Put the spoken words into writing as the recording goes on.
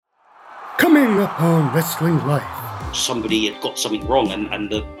Coming up on Wrestling Life. Somebody had got something wrong and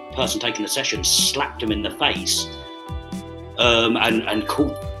the person taking the session slapped him in the face and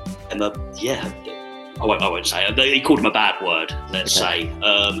called him I won't say it. He called him a bad word, let's say.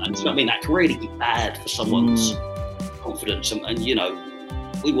 And I mean, that can really be bad for someone's confidence. And,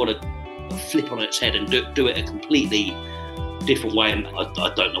 we want to flip on its head and do it a completely different way. And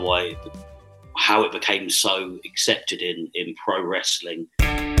I don't know how it became so accepted in pro wrestling.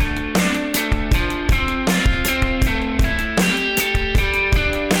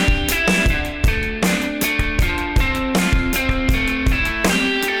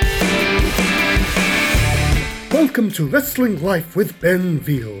 Welcome to Wrestling Life with Ben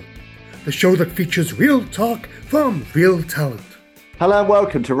Veal, the show that features real talk from real talent. Hello and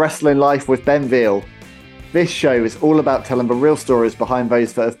welcome to Wrestling Life with Ben Veal. This show is all about telling the real stories behind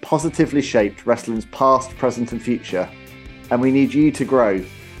those that have positively shaped wrestling's past, present and future. And we need you to grow.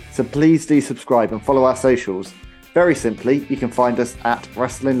 So please do subscribe and follow our socials. Very simply, you can find us at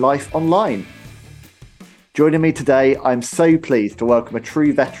Wrestling Life Online. Joining me today, I'm so pleased to welcome a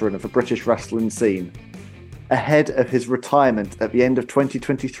true veteran of the British wrestling scene. Ahead of his retirement at the end of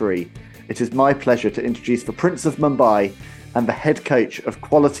 2023, it is my pleasure to introduce the Prince of Mumbai and the head coach of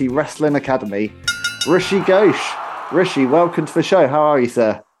Quality Wrestling Academy, Rishi Ghosh. Rishi, welcome to the show. How are you,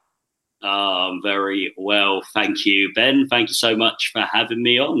 sir? I'm very well, thank you, Ben. Thank you so much for having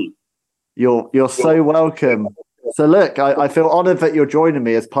me on. You're so welcome. So look, I feel honoured that you're joining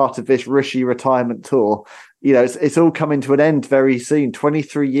me as part of this Rishi retirement tour. You know, it's all coming to an end very soon.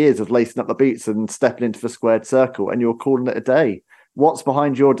 23 years of lacing up the boots and stepping into the squared circle, and you're calling it a day. What's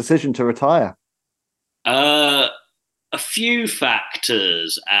behind your decision to retire? A few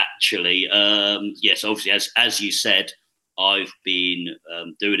factors, actually. Yes, obviously, as you said, I've been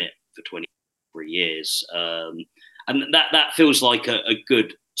doing it for 23 years. And that feels like a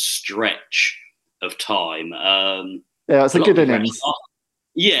good stretch of time. Yeah, it's a good innings.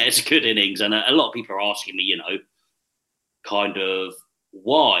 Yeah, it's a good innings. And a lot of people are asking me, kind of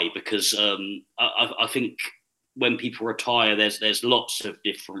why? Because I think when people retire, there's lots of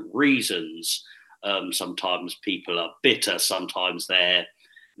different reasons. Sometimes people are bitter. Sometimes they're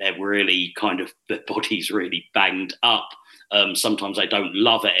really their body's really banged up. Sometimes they don't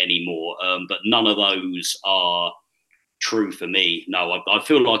love it anymore. But none of those are true for me. No, I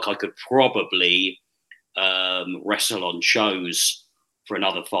feel like I could probably wrestle on shows for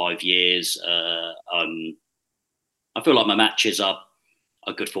another 5 years. I feel like my matches are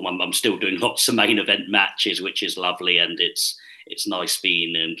good form. I'm still doing lots of main event matches, which is lovely, and it's nice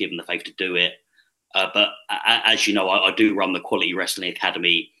being given the faith to do it. But as you know, I do run the Quality Wrestling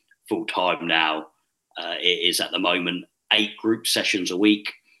Academy full time now. It is at the moment 8 group sessions a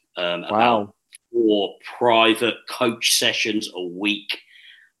week. Wow. About 4 private coach sessions a week.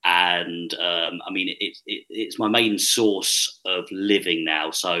 And it's my main source of living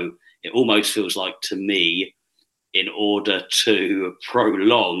now. So it almost feels like to me, in order to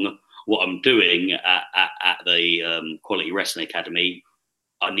prolong what I'm doing at the Quality Wrestling Academy,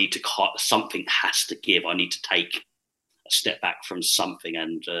 I need to something has to give. I need to take a step back from something,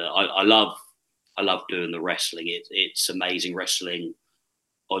 and I love doing the wrestling. It's amazing wrestling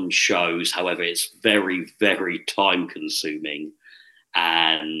on shows. However, it's very, very time consuming.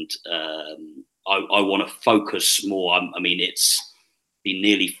 And I want to focus more. It's been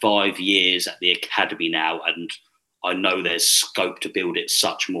nearly 5 years at the academy now, and I know there's scope to build it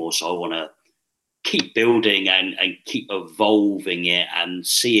such more. So I want to keep building and keep evolving it and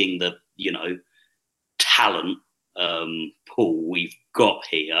seeing the talent pool we've got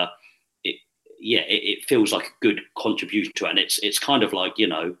here. It feels like a good contribution to it, and it's kind of like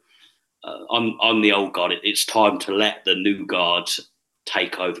I'm the old guard. It's time to let the new guard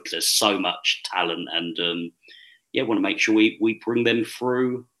take over because there's so much talent, and I want to make sure we bring them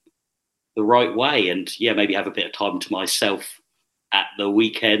through the right way, and maybe have a bit of time to myself at the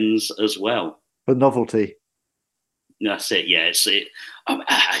weekends as well. For novelty. That's it. Yeah,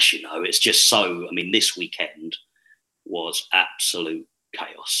 as you know, it's just so. This weekend was absolute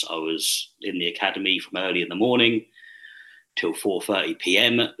chaos. I was in the academy from early in the morning till 4:30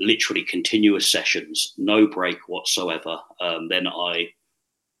 p.m, literally continuous sessions, no break whatsoever. Then I,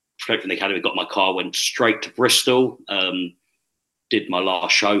 straight from the academy, got my car, went straight to Bristol, did my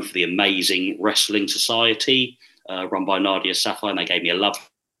last show for the amazing Wrestling Society, run by Nadia Sapphire, and they gave me a lovely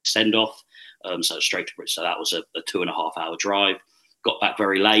send-off. So straight to Bristol. So that was a 2.5 hour drive. Got back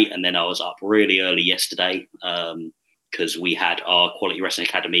very late, and then I was up really early yesterday because we had our Quality Wrestling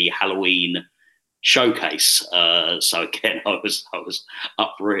Academy Halloween showcase. So again, I was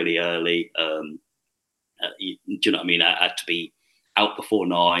up really early. Do you know what I mean? I had to be out before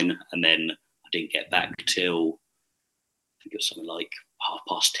 9, and then I didn't get back till I think it was something like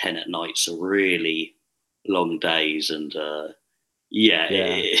 10:30 at night. So really long days, and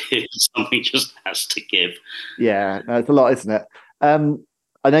something just has to give. Yeah, no, it's a lot, isn't it?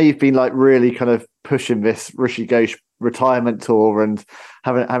 I know you've been like really kind of pushing this Rishi Ghosh retirement tour and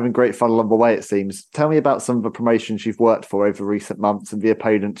having great fun along the way, it seems. Tell me about some of the promotions you've worked for over recent months and the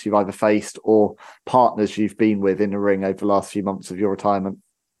opponents you've either faced or partners you've been with in the ring over the last few months of your retirement.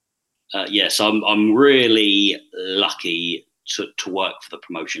 Yes, I'm really lucky to work for the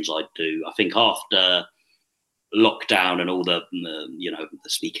promotions I do. I think after lockdown and all the the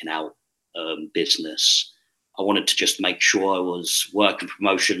speaking out business, I wanted to just make sure I was working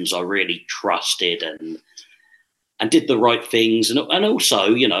promotions I really trusted and did the right things, and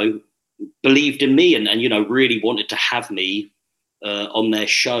also believed in me and really wanted to have me on their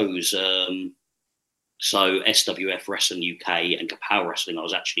shows. So SWF Wrestling UK and Kapow Wrestling I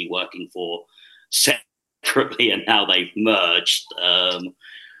was actually working for separately, and now they've merged,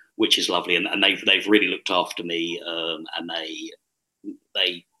 which is lovely, and they've really looked after me, and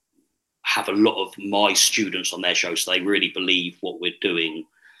they have a lot of my students on their show, so they really believe what we're doing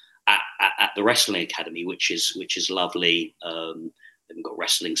at the Wrestling Academy, which is lovely. We've got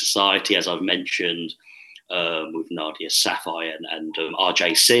Wrestling Society, as I've mentioned, with Nadia Safai and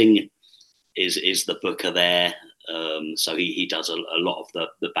RJ Singh is the booker there. So he does a lot of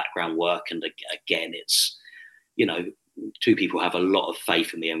the background work, and again, it's two people have a lot of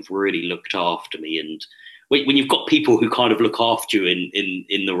faith in me and have really looked after me. And when you've got people who kind of look after you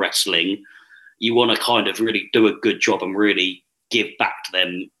in the wrestling, you want to kind of really do a good job and really give back to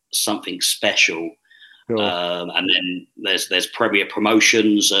them something special. Sure. And then there's Premier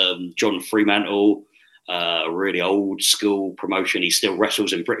Promotions, John Fremantle, a really old school promotion. He still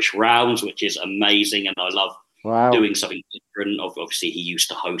wrestles in British Rounds, which is amazing, and I love doing something different. Obviously, he used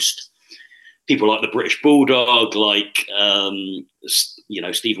to host people like the British Bulldog, like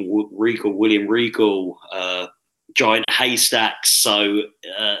Stephen Regal, William Regal, Giant Haystacks. So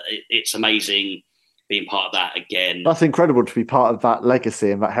it's amazing being part of that again. That's incredible to be part of that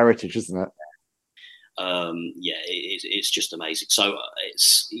legacy and that heritage, isn't it? It's just amazing. So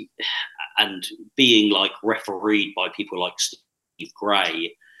and being like refereed by people like Steve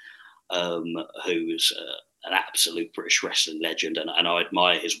Gray, who's an absolute British wrestling legend, and I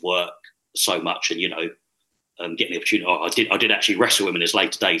admire his work so much. And getting the opportunity, I did actually wrestle him in his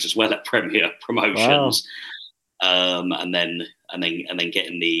later days as well at Premier Promotions. Wow. And then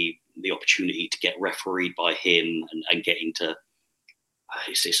getting the opportunity to get refereed by him and getting to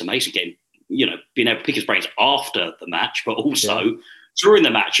it's amazing getting being able to pick his brains after the match, but also during the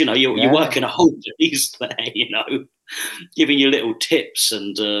match. You're working a whole days there, giving you little tips,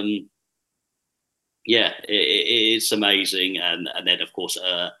 and it's amazing. And then of course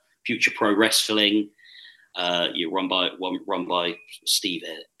Future Pro Wrestling, you're run by Steve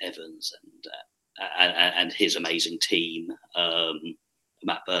Evans and his amazing team.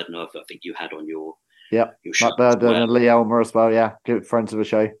 Matt Burden, I think you had on your show. Matt Burden and Lee Elmer as well. Yeah, good friends of the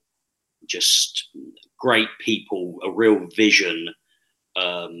show. With great people, a real vision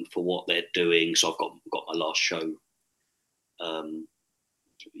for what they're doing. So I've got my last show,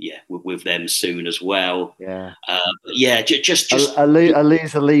 with them soon as well. Just a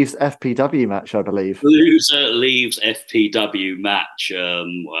loser leaves FPW match, I believe. Loser leaves FPW match.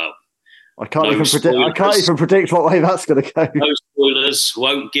 Well, I can't even predict what way that's going to go. No spoilers.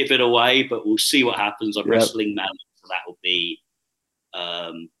 Won't give it away, but we'll see what happens. I'm wrestling man, so that will be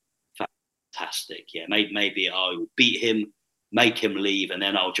fantastic. Yeah, maybe I will beat him, make him leave, and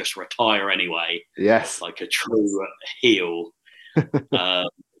then I'll just retire anyway. Yes, like a true heel.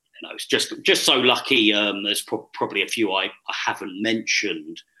 It's just so lucky. There's probably a few I haven't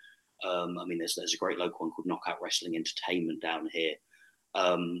mentioned. There's a great local one called Knockout Wrestling Entertainment down here,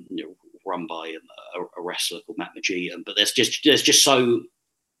 run by a wrestler called Matt McGee. But there's just so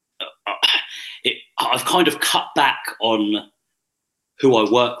I've kind of cut back on who I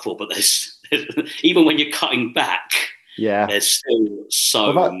work for, but there's even when you're cutting back, there's still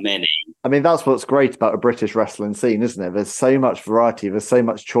so many. I mean, that's what's great about a British wrestling scene, isn't it? There's so much variety, there's so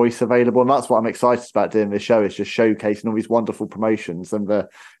much choice available, and that's what I'm excited about doing this show, is just showcasing all these wonderful promotions and the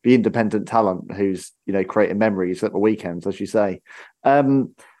independent talent who's creating memories at the weekends, as you say.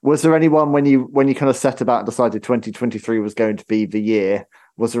 Was there anyone when you kind of set about and decided 2023 was going to be the year?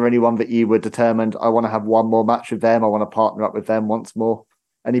 Was there anyone that you were determined, I want to have one more match with them, I want to partner up with them once more?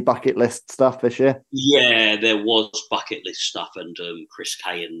 Any bucket list stuff this year? Yeah, there was bucket list stuff, and Chris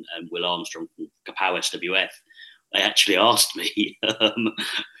Kay and Will Armstrong from Kapow SWF, they actually asked me,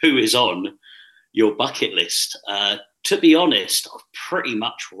 who is on your bucket list? to be honest, I've pretty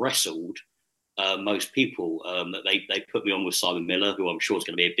much wrestled most people. That they put me on with Simon Miller, who I'm sure is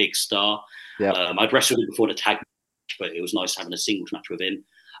going to be a big star. Yeah. I'd wrestled him before the tag match, but it was nice having a singles match with him.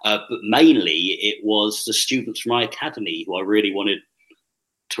 But mainly it was the students from my academy who I really wanted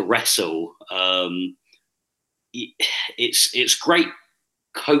to wrestle. It's great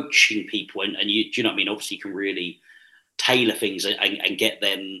coaching people, and do you know what I mean? Obviously, you can really tailor things and get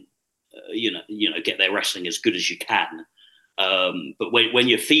them, get their wrestling as good as you can. But when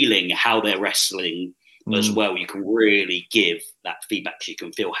you're feeling how they're wrestling as well, you can really give that feedback. You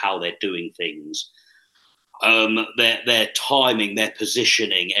can feel how they're doing things, their timing, their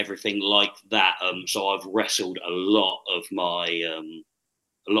positioning, everything like that. So I've wrestled a lot of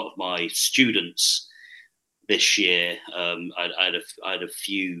my students this year. I had a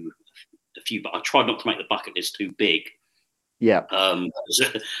few, but I tried not to make the bucket list too big. Yeah.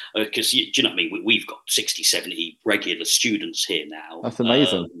 Because do you know what I mean? We've got 60, 70 regular students here now. That's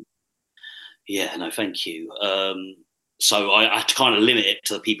amazing. Yeah, no, thank you. So I had to kind of limit it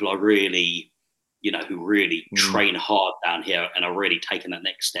to the people I really, who really train hard down here and are really taking that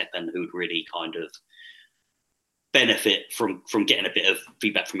next step and who'd really kind of benefit from getting a bit of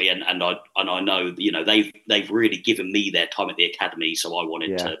feedback from me. And I know, they've really given me their time at the academy. So I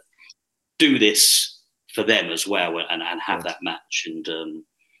wanted to do this for them as well and have that match. And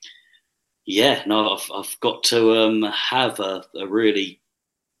I've got to have a really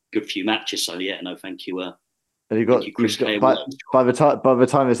good few matches. So thank you. And Chris, by the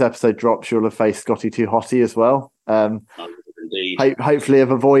time this episode drops, you'll have faced Scotty Too Hotty as well. Indeed. Hopefully,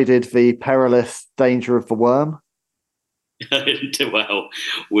 have avoided the perilous danger of the worm. Well,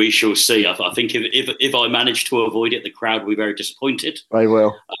 we shall see. I think if I manage to avoid it, the crowd will be very disappointed. They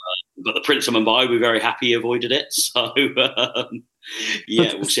will. But the Prince of Mumbai will be very happy he avoided it. So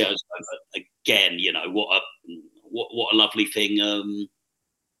we'll see. Again, what a lovely thing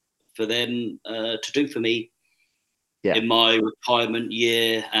for them to do for me in my retirement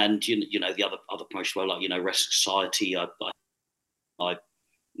year, and the other promotion, well, like Wrestling Society.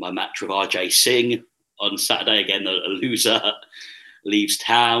 My match with RJ Singh on Saturday, again, a loser leaves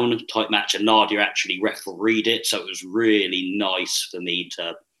town type match, and Nadia actually refereed it, so it was really nice for me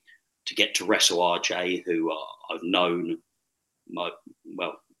to get to wrestle RJ, who I've known my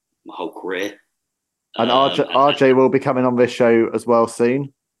whole career. And RJ will be coming on this show as well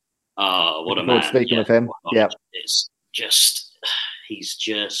soon. What a man! Speaking with him, it's just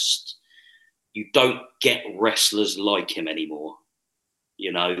you don't get wrestlers like him anymore.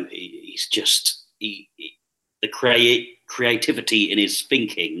 He's just the creativity in his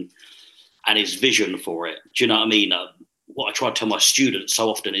thinking and his vision for it. Do you know what I mean? What I try to tell my students so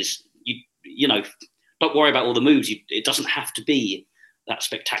often is, don't worry about all the moves. It doesn't have to be that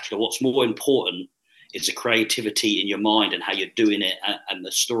spectacular. What's more important is the creativity in your mind and how you're doing it, and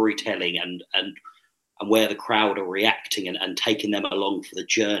the storytelling and where the crowd are reacting and taking them along for the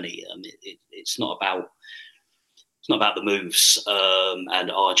journey. It's not about the moves, and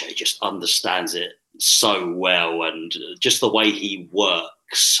RJ just understands it so well, and just the way he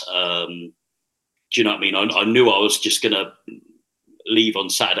works. Do you know what I mean? I knew I was just going to leave on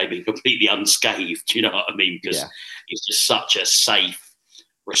Saturday being completely unscathed. Do you know what I mean? Because he's just such a safe,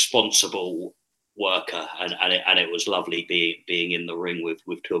 responsible worker, and it was lovely being in the ring with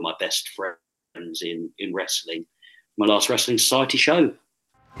two of my best friends in wrestling. My last Wrestling Society show.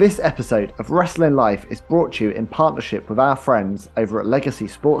 This episode of Wrestling Life is brought to you in partnership with our friends over at Legacy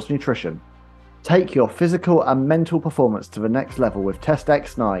Sports Nutrition. Take your physical and mental performance to the next level with Test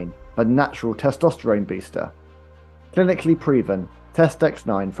X9, the natural testosterone booster. Clinically proven, Test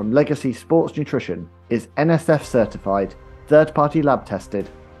X9 from Legacy Sports Nutrition is NSF certified, third-party lab tested,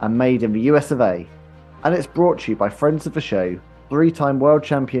 and made in the US of A. And it's brought to you by friends of the show, 3-time world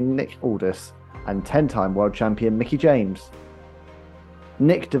champion Nick Aldis and 10-time world champion Mickey James.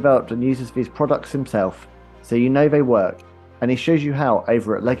 Nick developed and uses these products himself, so you know they work, and he shows you how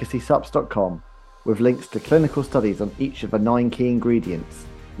over at legacysubs.com, with links to clinical studies on each of the 9 key ingredients.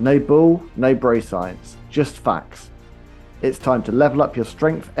 No bull, no bro science, just facts. It's time to level up your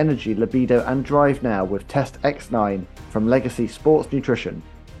strength, energy, libido and drive now with Test X9 from Legacy Sports Nutrition.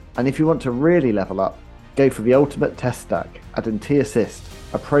 And if you want to really level up, go for the ultimate test stack, adding T-Assist,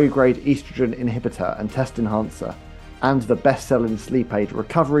 a pro-grade estrogen inhibitor and test enhancer, and the best-selling sleep aid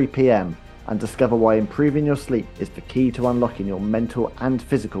Recovery PM, and discover why improving your sleep is the key to unlocking your mental and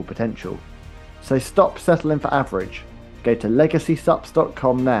physical potential. So stop settling for average, go to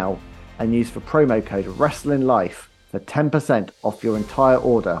legacysubs.com now and use the promo code WrestlingLife for 10% off your entire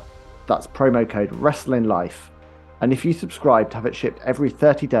order. That's promo code WrestlingLife. And if you subscribe to have it shipped every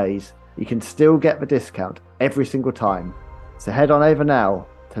 30 days, you can still get the discount every single time. So head on over now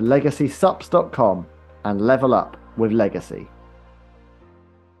to legacysups.com and level up with Legacy.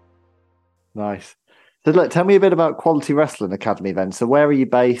 Nice. So look, tell me a bit about Quality Wrestling Academy then. So where are you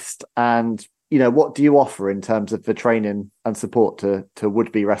based, and what do you offer in terms of the training and support to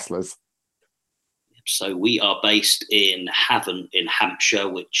would-be wrestlers? So we are based in Havant in Hampshire,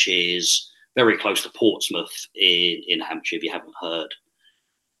 which is very close to Portsmouth in Hampshire, if you haven't heard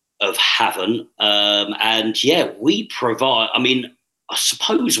of Havant. And yeah, we provide, I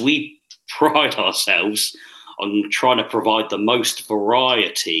suppose we pride ourselves on trying to provide the most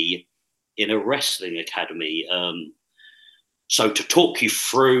variety in a wrestling academy. So to talk you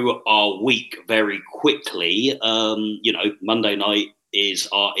through our week very quickly, Monday night is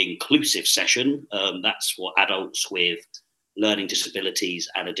our inclusive session. That's for adults with learning disabilities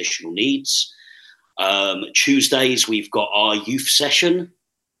and additional needs. Tuesdays, we've got our youth session.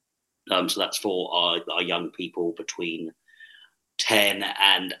 So that's for our young people between 10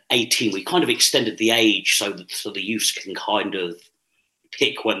 and 18. We kind of extended the age so the youths can kind of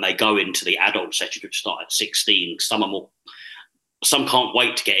pick when they go into the adult session, which start at 16. Some can't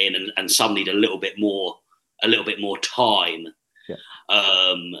wait to get in, and some need a little bit more time. Yeah.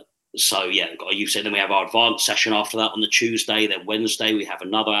 So yeah, we've got a youth session. Then we have our advanced session after that on the Tuesday. Then Wednesday we have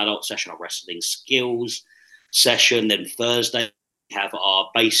another adult session, our wrestling skills session. Then Thursday we have our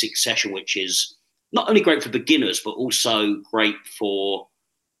basic session, which is not only great for beginners but also great for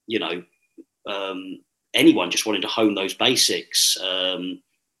anyone just wanting to hone those basics.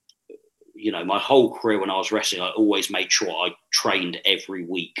 My whole career when I was wrestling, I always made sure I trained every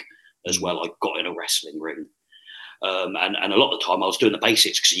week as well. I got in a wrestling ring. And a lot of the time I was doing the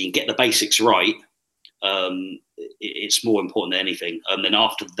basics, because you can get the basics right. It's more important than anything. And then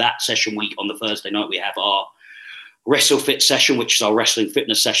after that session week on the Thursday night, we have our Wrestle Fit session, which is our wrestling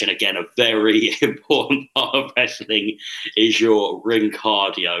fitness session. Again, a very important part of wrestling is your ring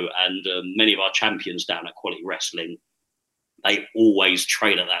cardio. And many of our champions down at Quality Wrestling, they always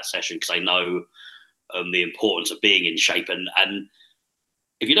train at that session because they know the importance of being in shape. And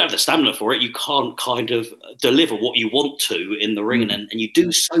if you don't have the stamina for it, you can't kind of deliver what you want to in the ring. And you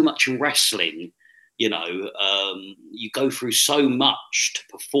do so much in wrestling, you go through so much to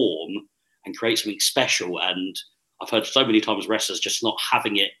perform and create something special. And I've heard so many times wrestlers just not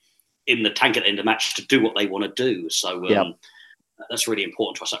having it in the tank at the end of the match to do what they want to do. So that's really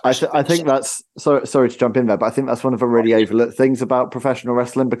important to us. I think that's sorry to jump in there, but I think that's one of the really overlooked things about professional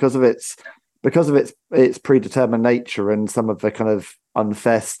wrestling because of its predetermined nature and some of the kind of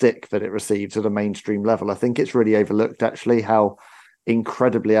unfair stick that it receives at a mainstream level. I think it's really overlooked actually how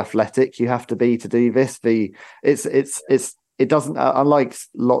incredibly athletic you have to be to do this. It doesn't, unlike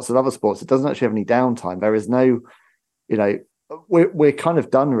lots of other sports, it doesn't actually have any downtime. There is no, we're kind of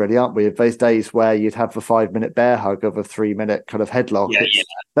done really, aren't we? Of those days where you'd have the 5-minute bear hug of a 3-minute kind of headlock.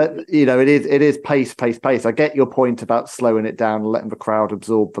 But it is pace. I get your point about slowing it down and letting the crowd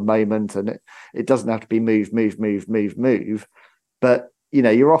absorb the moment, and it doesn't have to be move. But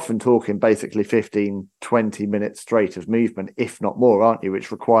you're often talking basically 15-20 minutes straight of movement, if not more, aren't you?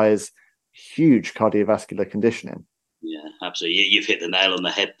 Which requires huge cardiovascular conditioning. Yeah, absolutely. You've hit the nail on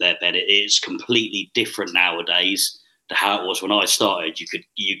the head there, Ben. It is completely different nowadays to how it was when I started. You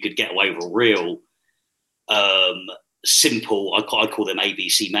could get away with a real simple, I call them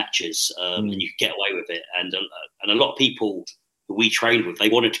ABC matches, and you could get away with it. And a lot of people who we trained with, they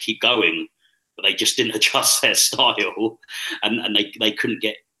wanted to keep going, but they just didn't adjust their style, and they couldn't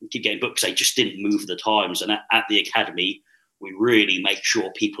keep getting booked because they just didn't move the times. And at the academy, we really make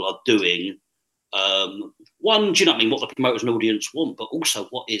sure people are doing one, do you know what I mean, what the promoters and audience want, but also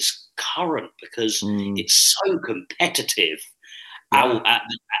what is current, because it's so competitive out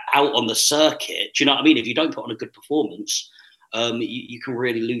on the circuit. Do you know what I mean? If you don't put on a good performance, you can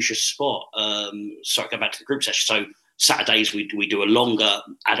really lose your spot. So go back to the group session. So Saturdays we do a longer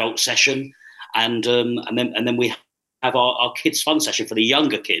adult session, and then we have our kids fun session for the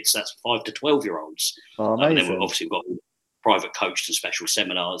younger kids. That's 5 to 12-year-olds. And then we've got private coached and special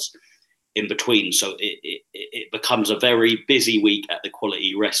seminars in between. So it becomes a very busy week at the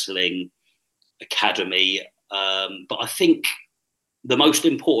Quality Wrestling Academy. But I think the most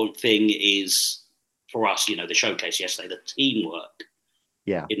important thing is for us, the showcase yesterday, the teamwork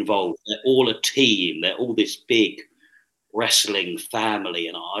involved. They're all a team. They're all this big wrestling family.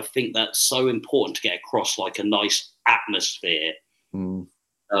 And I think that's so important to get across, like a nice atmosphere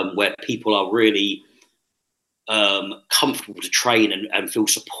where people are really comfortable to train and feel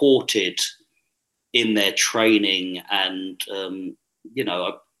supported in their training. And I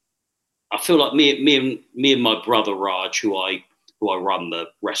feel like me and my brother Raj, who I run the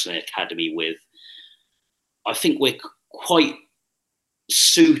wrestling academy with, I think we're quite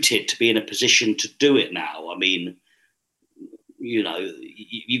suited to be in a position to do it now. I mean, you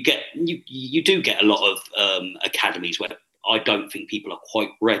do get a lot of academies where I don't think people are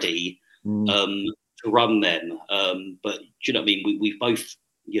quite ready to run them. But do you know what I mean? We've both,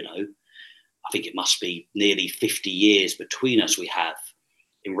 I think it must be nearly 50 years between us we have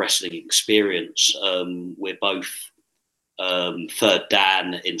in wrestling experience. We're both third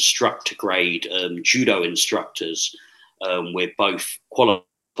Dan instructor grade judo instructors. We're both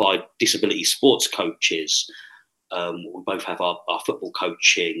qualified disability sports coaches. We both have our football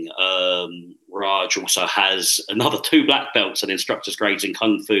coaching. Raj also has another 2 black belts and instructor's grades in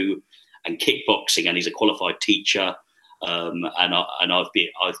Kung Fu and kickboxing, and he's a qualified teacher. And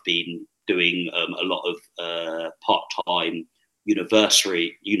I've been doing a lot of part-time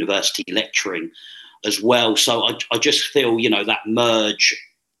university lecturing as well. So I just feel, that merge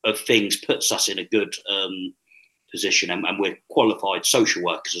of things puts us in a good position, and we're qualified social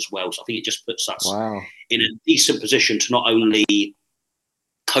workers as well. So I think it just puts us in a decent position to not only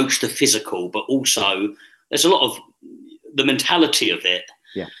coach the physical, but also there's a lot of the mentality of it.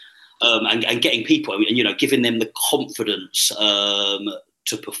 Yeah. And getting people, and giving them the confidence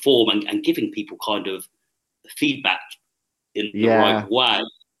to perform, and giving people kind of feedback in the right way.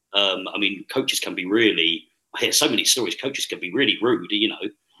 I mean, coaches can be really, I hear so many stories, coaches can be really rude,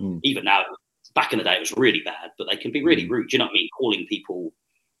 even now. Back in the day, it was really bad, but they can be really rude. Do you know what I mean? Calling people,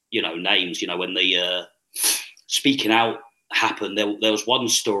 names, when the speaking out happened. There was one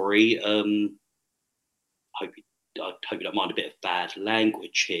story, I hope you don't mind a bit of bad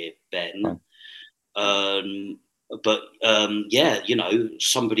language here, Ben. But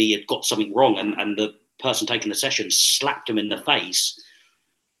somebody had got something wrong, and the person taking the session slapped him in the face,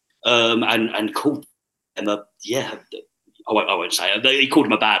 and called him I won't say it. He called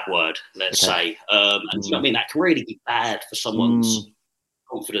him a bad word, let's say. And you know what I mean? That can really be bad for someone's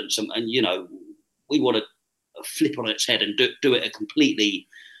confidence. And we want to flip on its head and do it a completely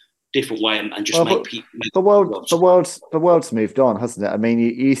different way, and just make people. The world's moved on, hasn't it? I mean,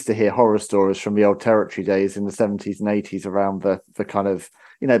 you used to hear horror stories from the old territory days in the 70s and 80s around the kind of,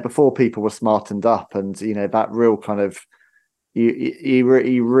 before people were smartened up, and, that real kind of,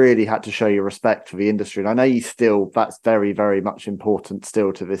 you really had to show your respect for the industry. And I know that's very, very much important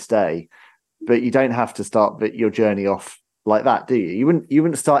still to this day, but you don't have to start your journey off like that, do you? You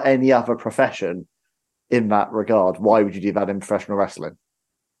wouldn't start any other profession in that regard. Why would you do that in professional wrestling?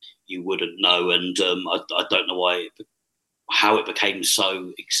 You wouldn't know. And I don't know how it became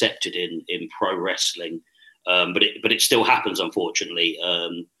so accepted in pro wrestling. But it still happens, unfortunately.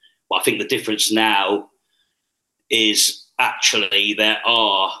 But I think the difference now is, actually, there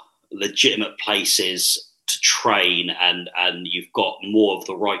are legitimate places to train, and you've got more of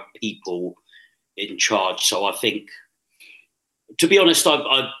the right people in charge. So I think, to be honest,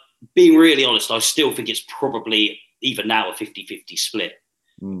 being really honest, I still think it's probably, even now, a 50-50 split.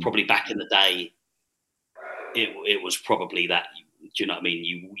 Probably back in the day, it was probably that. Do you know what I mean?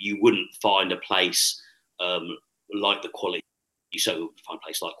 You wouldn't find a place like the Quality. You certainly would find a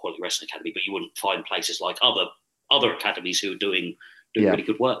place like Quality Wrestling Academy, but you wouldn't find places like other academies who are doing really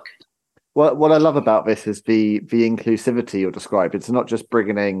good work. What I love about this is the inclusivity you're describing. It's not just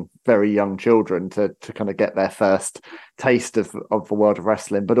bringing in very young children to kind of get their first taste of the world of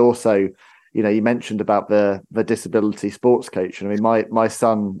wrestling, but also, you mentioned about the disability sports coach. I mean, my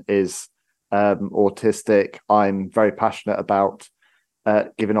son is autistic. I'm very passionate about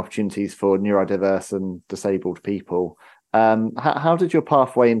giving opportunities for neurodiverse and disabled people. How did your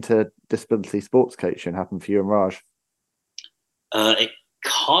pathway into disability sports coaching happen for you and Raj? It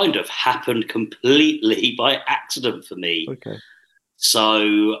kind of happened completely by accident for me. Okay.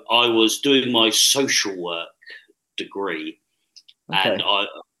 So I was doing my social work degree, and I've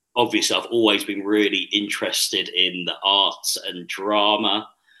always been really interested in the arts and drama.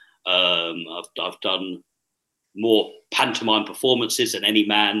 I've done more pantomime performances than any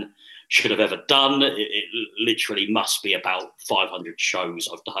man should have ever done. It literally must be about 500 shows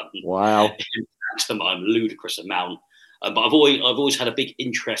I've done. Wow. In pantomime, ludicrous amount. But I've always had a big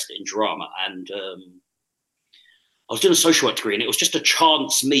interest in drama, and I was doing a social work degree, and it was just a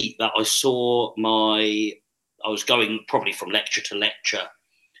chance meet that I saw I was going probably from lecture to lecture,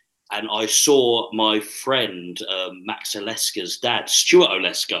 and I saw my friend Max Oleska's dad, Stuart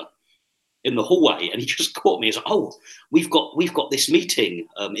Oleska, in the hallway, and he just caught me. He's like, "Oh, we've got this meeting.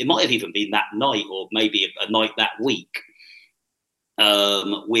 It might have even been that night, or maybe a night that week,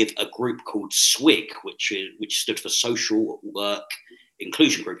 with a group called SWIG, which stood for Social Work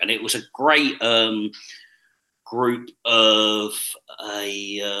Inclusion Group, and it was a great group of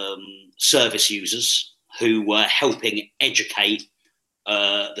service users who were helping educate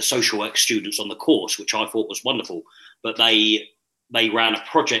the social work students on the course, which I thought was wonderful. But they ran a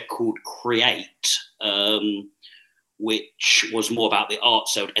project called Create, which was more about the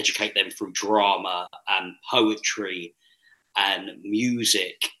arts. So educate them through drama and poetry and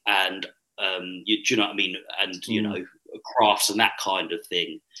music and do you know what I mean? And you know, crafts and that kind of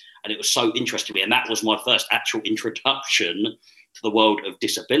thing. And it was so interesting to me. And that was my first actual introduction to the world of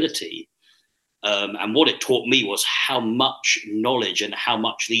disability. And what it taught me was how much knowledge and how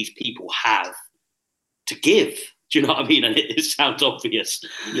much these people have to give. Do you know what I mean? And it sounds obvious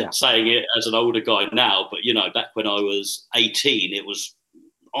saying it as an older guy now, but, you know, back when I was 18, it was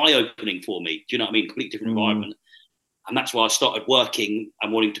eye-opening for me. Do you know what I mean? Completely different environment. And that's why I started working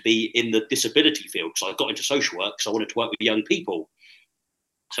and wanting to be in the disability field, because I got into social work because I wanted to work with young people.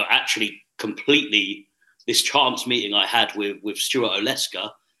 So actually completely, this chance meeting I had with Stuart Olesker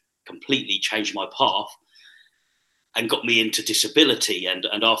completely changed my path and got me into disability. And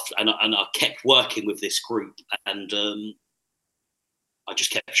I kept working with this group, and I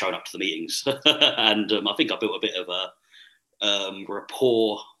just kept showing up to the meetings. And I think I built a bit of a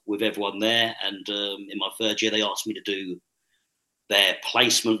rapport with everyone there. And in my third year, they asked me to do their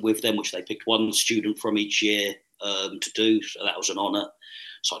placement with them, which they picked one student from each year to do. So that was an honour.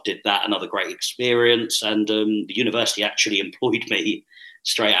 So I did that, another great experience. And the university actually employed me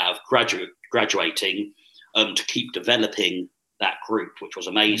straight out of graduating to keep developing that group, which was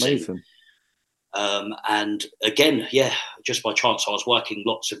amazing. And again, just by chance, I was working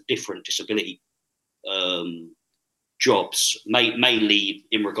lots of different disability jobs, mainly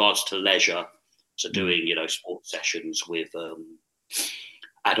in regards to leisure. So doing, you know, sports sessions with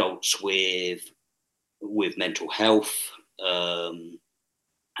adults with mental health.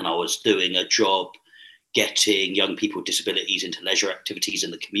 And I was doing a job getting young people with disabilities into leisure activities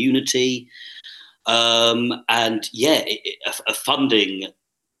in the community. And a funding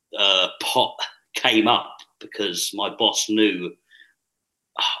pot came up because my boss knew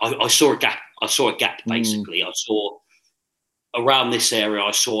I saw a gap. I saw a gap, basically. I saw around this area,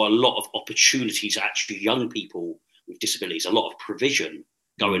 I saw a lot of opportunities, actually, young people with disabilities, a lot of provision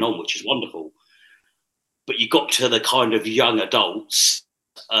going on, which is wonderful. But you got to the kind of young adults,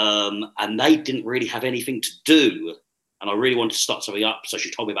 and they didn't really have anything to do. And I really wanted to start something up. So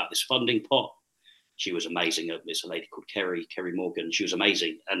she told me about this funding pot. She was amazing. It's a lady called Kerry Morgan. She was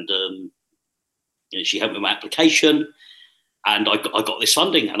amazing. And she helped me with my application. And I got this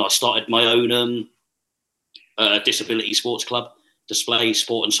funding, and I started my own disability sports club, display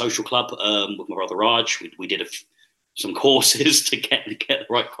sport and social club with my brother Raj. We did some courses to get the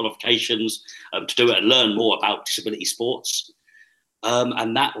right qualifications to do it and learn more about disability sports.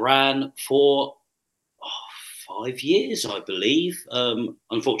 And that ran for 5 years, I believe.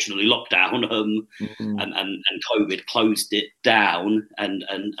 Unfortunately, lockdown and COVID closed it down, and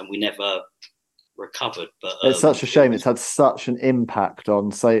we never recovered. But it's such a shame. It's had such an impact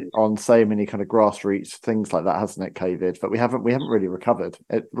on so many kind of grassroots things like that, hasn't it, COVID? But we haven't really recovered.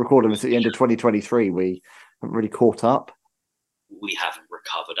 Recording this at the end of 2023, we haven't really caught up. We haven't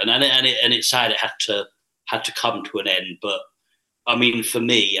recovered, and it's sad it had to come to an end. But I mean, for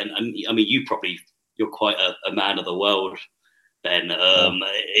me, and I mean, you're quite a man of the world, Ben.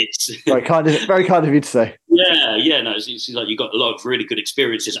 It's very kind of you to say. Yeah, no, it's like you got a lot of really good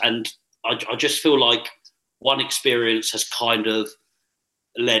experiences, and I just feel like one experience has kind of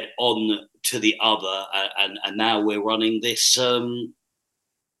led on to the other, and now we're running this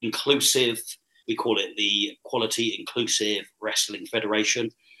inclusive. We call it the Quality Inclusive Wrestling Federation.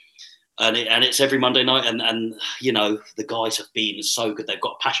 And it's every Monday night, and you know, the guys have been so good. They've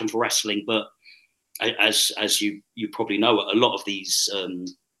got a passion for wrestling, but as you probably know, a lot of these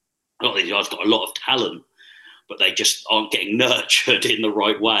guys got a lot of talent, but they just aren't getting nurtured in the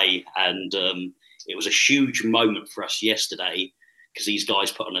right way. And it was a huge moment for us yesterday because these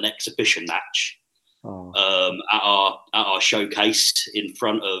guys put on an exhibition match at our showcase in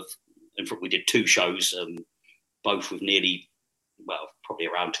front. We did 2 shows, both with probably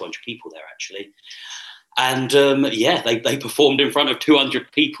around 200 people there, actually. And they performed in front of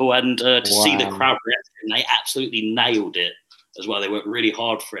 200 people, and to see the crowd reaction, they absolutely nailed it as well. They worked really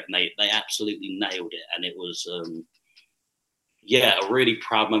hard for it, and they absolutely nailed it. And it was, a really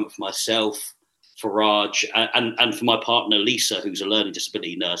proud moment for myself, for Raj, and for my partner, Lisa, who's a learning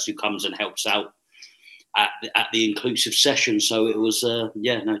disability nurse who comes and helps out at the inclusive session. So it was, just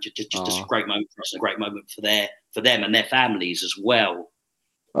a great moment for us, and a great moment for them and their families as well.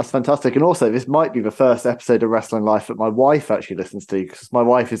 That's fantastic. And also, this might be the first episode of Wrestling Life that my wife actually listens to, because my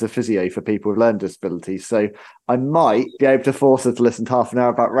wife is a physio for people with learning disabilities. So I might be able to force her to listen to half an hour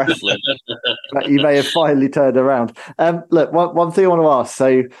about wrestling. But you may have finally turned around. Look, one thing I want to ask.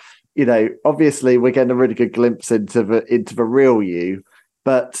 So, obviously we're getting a really good glimpse into the real you,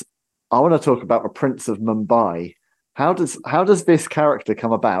 but I want to talk about the Prince of Mumbai. How does this character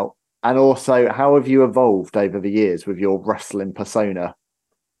come about? And also, how have you evolved over the years with your wrestling persona?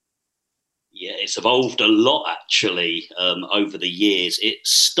 Yeah, it's evolved a lot actually over the years. It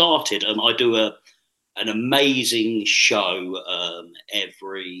started. I do an amazing show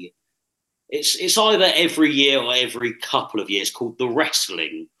every. It's either every year or every couple of years, called The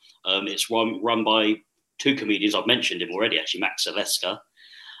Wrestling. It's run by two comedians. I've mentioned him already, actually, Max Saleska,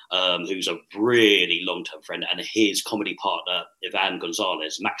 who's a really long-term friend, and his comedy partner Ivan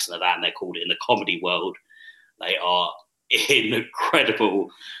Gonzalez. Max and Ivan, they're called it in the comedy world. They are incredible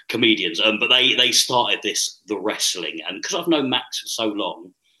comedians, but they started The Wrestling, and because I've known Max for so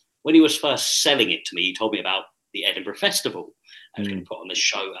long, when he was first selling it to me, he told me about the Edinburgh Festival and was going to put on this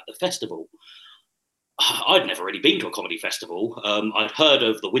show at the festival. I'd never really been to a comedy festival. I'd heard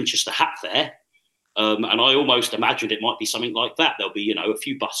of the Winchester Hat Fair, and I almost imagined it might be something like that. There'll be a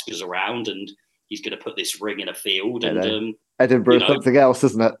few buskers around, and he's going to put this ring in a field, and Edinburgh is something else,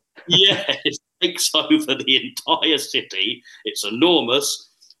 isn't it? Yeah, it takes over the entire city. It's enormous.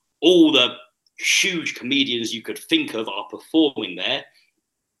 All the huge comedians you could think of are performing there.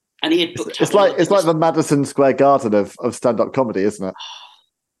 And he had booked. It's like the Madison Square Garden of stand-up comedy, isn't it?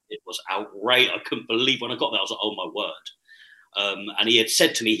 It was outrageous. I couldn't believe when I got there. I was like, oh my word. And he had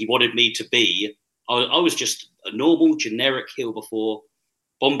said to me he wanted me to be. I was just a normal, generic heel before.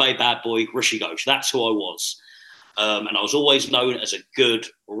 Bombay bad boy, Rishi Ghosh. That's who I was. And I was always known as a good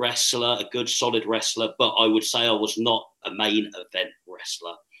wrestler, a good solid wrestler, but I would say I was not a main event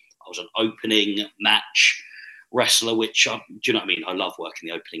wrestler. I was an opening match wrestler, which, do you know what I mean? I love working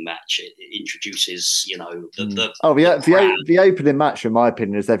the opening match. It introduces, the opening match, in my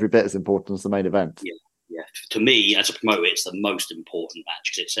opinion, is every bit as important as the main event. Yeah. To me, as a promoter, it's the most important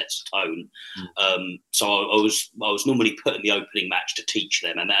match because it sets the tone. So I was normally put in the opening match to teach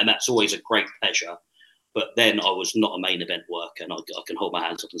them, and that's always a great pleasure. But then I was not a main event worker, and I can hold my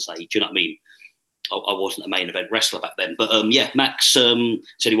hands up and say, do you know what I mean? I wasn't a main event wrestler back then. But Max said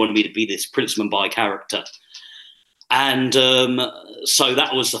he wanted me to be this Prince of Mumbai character. And so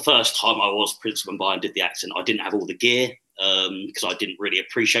that was the first time I was Prince of Mumbai and did the accent. I didn't have all the gear because I didn't really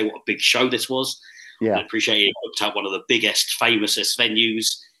appreciate what a big show this was. Yeah. I appreciate it. I booked out one of the biggest, famousest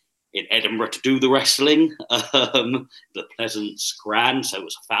venues in Edinburgh to do the wrestling, the Pleasance Grand. So it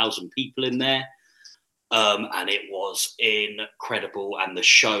was 1,000 people in there. And it was incredible. And the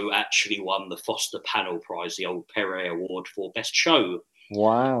show actually won the Foster Panel Prize, the old Perret Award for Best Show.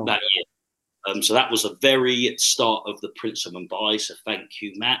 Wow. That year. So that was the very start of the Prince of Mumbai. So thank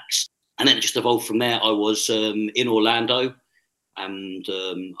you, Max. And then it just evolved from there. I was in Orlando, and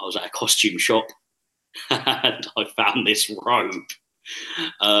I was at a costume shop, and I found this robe.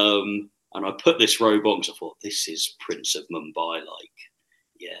 And I put this robe on because I thought, this is Prince of Mumbai.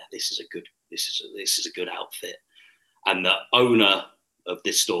 This is a good outfit. And the owner of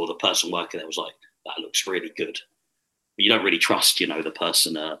this store, the person working there, was like, that looks really good. But you don't really trust, the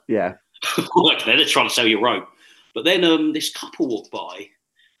person. Yeah. They're trying to sell you a robe. But then this couple walked by,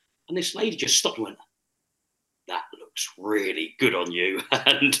 and this lady just stopped and went, that looks really good on you.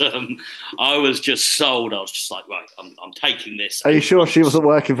 And I was just sold. I was just like, right, I'm taking this. Are you sure she wasn't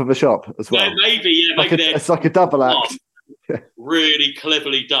working for the shop as well? Yeah, maybe. It's like a double act. Really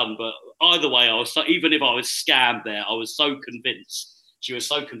cleverly done. But either way, even if I was scammed there, I was so convinced. She was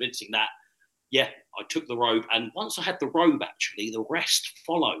so convincing that, I took the robe. And once I had the robe, actually, the rest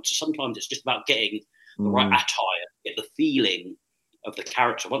followed. So sometimes it's just about getting the right attire, get the feeling of the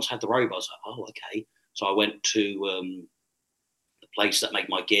character. Once I had the robe, I was like, oh, okay. So I went to the place that made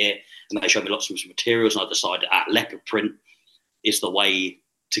my gear, and they showed me lots of materials, and I decided leopard print is the way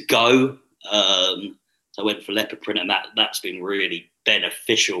to go. So I went for leopard print, and that's been really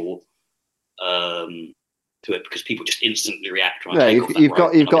beneficial to it because people just instantly react when I take off that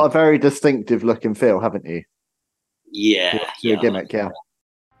robe. You've got a very distinctive look and feel, haven't you? Yeah. Your gimmick, yeah.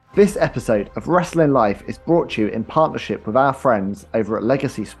 This episode of Wrestling Life is brought to you in partnership with our friends over at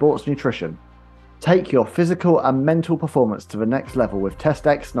Legacy Sports Nutrition. Take your physical and mental performance to the next level with Test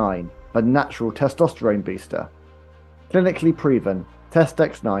X9, the natural testosterone booster. Clinically proven, Test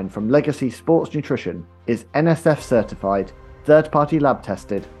X9 from Legacy Sports Nutrition is NSF certified, third-party lab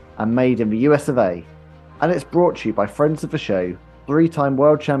tested, and made in the US of A. And it's brought to you by friends of the show, 3-time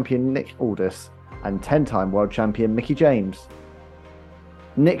world champion Nick Aldis and 10-time world champion Mickie James.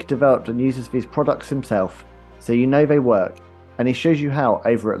 Nick developed and uses these products himself, so you know they work, and he shows you how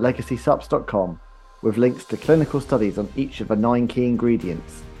over at legacysubs.com with links to clinical studies on each of the 9 key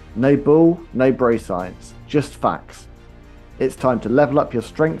ingredients. No bull, no bro science, just facts. It's time to level up your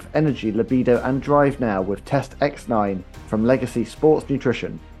strength, energy, libido and drive now with Test X9 from Legacy Sports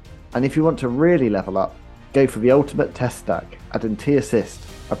Nutrition. And if you want to really level up, go for the ultimate test stack, adding T-Assist,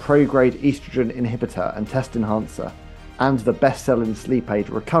 a pro-grade estrogen inhibitor and test enhancer, and the best-selling sleep aid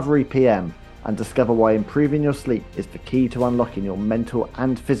Recovery PM, and discover why improving your sleep is the key to unlocking your mental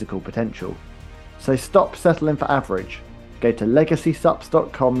and physical potential. So stop settling for average. Go to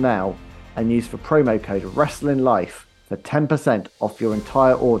legacysubs.com now and use the promo code WrestlingLife for 10% off your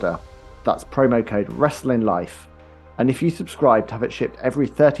entire order. That's promo code WrestlingLife. And if you subscribe to have it shipped every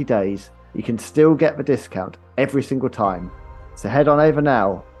 30 days, you can still get the discount every single time. So head on over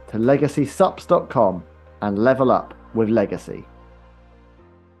now to legacysubs.com and level up with Legacy.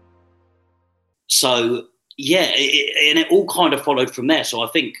 So, yeah, and it all kind of followed from there. So I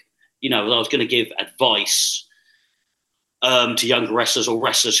think, I was going to give advice to younger wrestlers or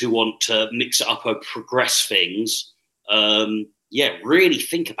wrestlers who want to mix it up or progress things. Really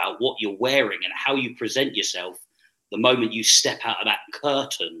think about what you're wearing and how you present yourself the moment you step out of that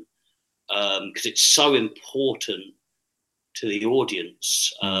curtain, because it's so important to the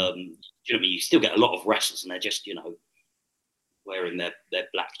audience. Do you know what I mean? You still get a lot of wrestlers and they're just, wearing their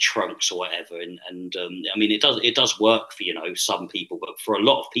black trunks or whatever. And I mean, it does work for, some people, but for a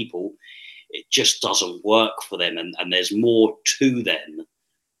lot of people, it just doesn't work for them. And there's more to them.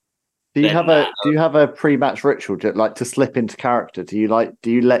 Do you have a pre-match ritual, like to slip into character? Do you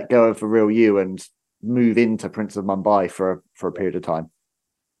let go of the real you and move into Prince of Mumbai for a period of time?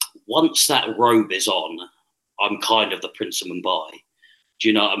 Once that robe is on, I'm kind of the Prince of Mumbai. Do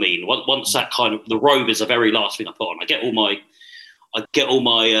you know what I mean? Once that the robe is the very last thing I put on. I get all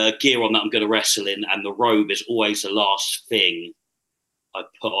my gear on that I'm going to wrestle in, and the robe is always the last thing I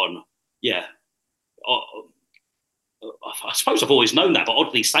put on. Yeah. I suppose I've always known that, but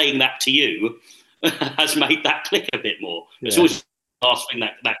oddly saying that to you has made that click a bit more. Yeah. It's always the last thing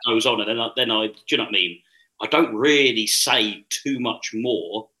that goes on, and then I, do you know what I mean? I don't really say too much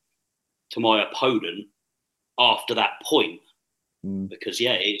more to my opponent after that point, because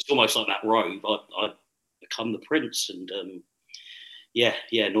it's almost like that robe. I become the prince, and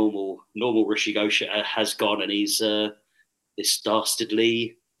normal Rishi Ghosh has gone, and he's this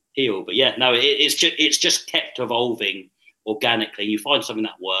dastardly heel. But it's just kept evolving organically. You find something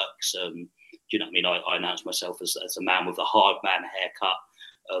that works. Do you know what I mean? I announced myself as a man with a hard man haircut.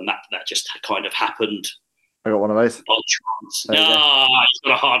 That just kind of happened. I got one of those. By chance. He's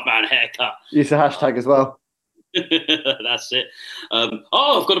got a hard man haircut. Use a hashtag as well. That's it.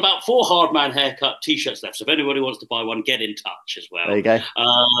 I've got about 4 hard man haircut t-shirts left. So if anybody wants to buy one, get in touch as well. There you go.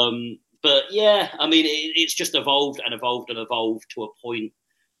 But yeah, I mean, it's just evolved and evolved and evolved to a point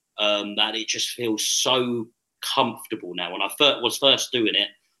that it just feels so comfortable now. When I was first doing it,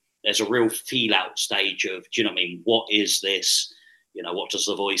 there's a real feel out stage of, do you know what I mean? What is this? What does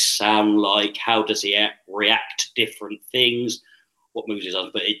the voice sound like? How does he react to different things? What moves he does?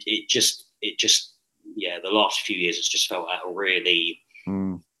 But it just, the last few years, it's just felt at a really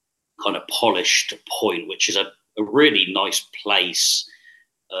kind of polished point, which is a really nice place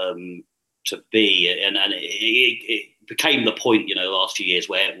to be. And it became the point, the last few years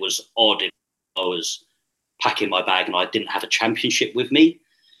where it was odd if I was packing my bag and I didn't have a championship with me.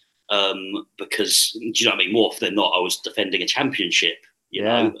 Because, do you know what I mean? More often than not, I was defending a championship, you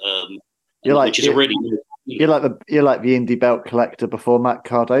know, which is you're like the indie belt collector before Matt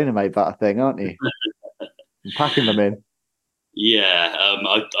Cardona made that a thing, aren't you? Packing them in. Yeah.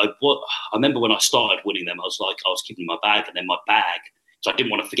 I remember when I started winning them, I was keeping my bag, and then my bag, so I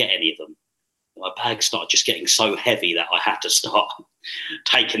didn't want to forget any of them. My bag started just getting so heavy that I had to start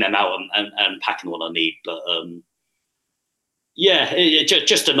taking them out and packing what I need. But,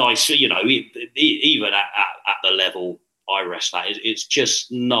 just a nice, even at the level I wrestle at, it's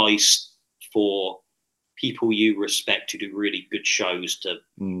just nice for people you respect to do really good shows to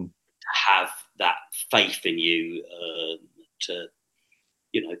have that faith in you to,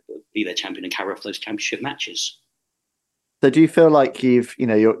 be their champion and carry off those championship matches. So do you feel like you're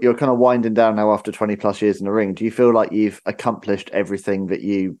kind of winding down now after 20 plus years in the ring? Do you feel like you've accomplished everything that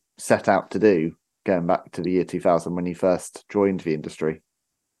you set out to do, going back to the year 2000 when you first joined the industry?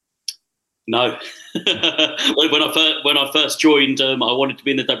 No. when I first joined, I wanted to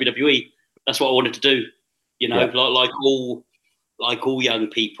be in the WWE. That's what I wanted to do, like all young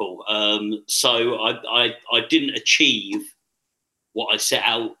people. So I didn't achieve what I set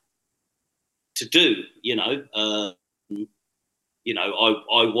out to do,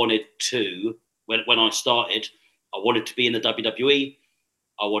 I wanted to, when I started, I wanted to be in the WWE.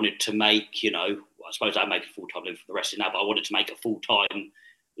 I wanted to make, I suppose I make a full-time living for the wrestling now, but I wanted to make a full-time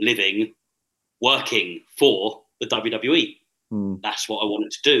living working for the WWE. That's what I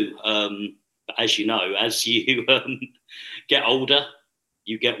wanted to do. But as you know, as you get older,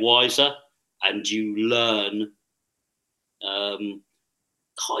 you get wiser, and you learn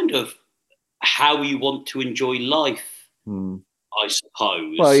kind of how you want to enjoy life, I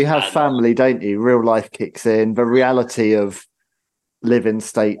suppose. Well, you have family, don't you? Real life kicks in. The reality of living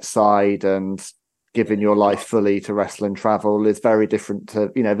stateside and giving your life fully to wrestling travel is very different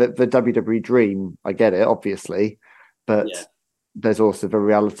to, the WWE dream. I get it, obviously, but there's also the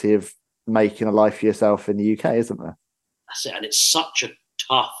reality of making a life for yourself in the UK, isn't there? That's it. And it's such a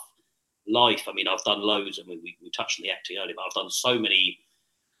tough life. I mean, I've done loads. I mean, we touched on the acting earlier, but I've done so many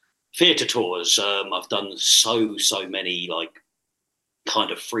theatre tours. I've done so many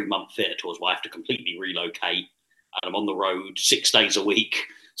kind of 3-month theatre tours where I have to completely relocate, and I'm on the road 6 days a week,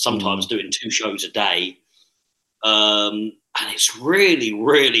 sometimes doing 2 shows a day. And it's really,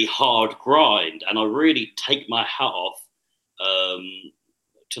 really hard grind. And I really take my hat off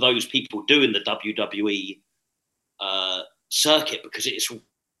to those people doing the WWE circuit, because it's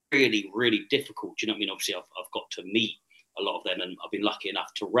really, really difficult. Do you know what I mean? Obviously, I've got to meet a lot of them, and I've been lucky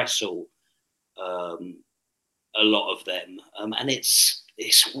enough to wrestle a lot of them, and it's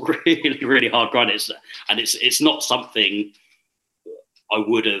really, really hard grind. It's not something I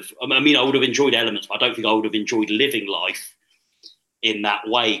would have. I mean, I would have enjoyed elements, but I don't think I would have enjoyed living life in that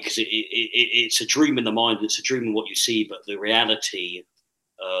way, because it's a dream in the mind. It's a dream in what you see, but the reality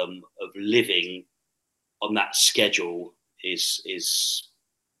of living on that schedule is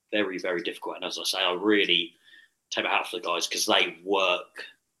very, very difficult. And as I say, I really take my hat for the guys, because they work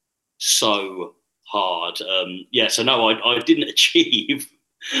so hard. So no, I didn't achieve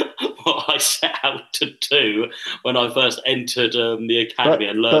what I set out to do when I first entered the academy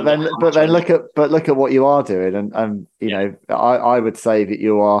and learned. But then look at what you are doing, and I would say that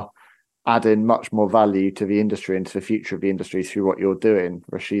you are adding much more value to the industry and to the future of the industry through what you're doing,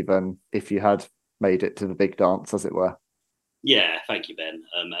 Rishi, than if you had made it to the big dance, as it were. Yeah, thank you, Ben.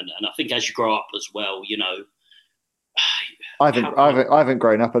 And I think as you grow up as well, I haven't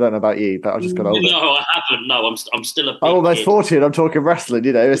grown up. I don't know about you, but I've just got older. No, I haven't. No, I'm still a big I'm almost kid. 40 and I'm talking wrestling,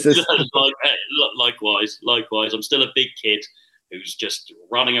 It's just... Likewise. I'm still a big kid who's just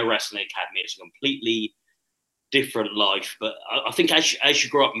running a wrestling academy. It's a completely different life. But I think as you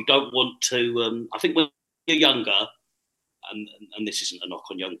grow up, you don't want to... I think when you're younger, and this isn't a knock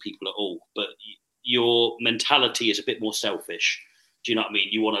on young people at all, but your mentality is a bit more selfish. Do you know what I mean?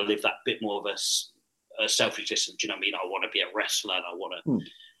 You want to live that bit more of a self-existent. Do you know what I mean? I want to be a wrestler, and I want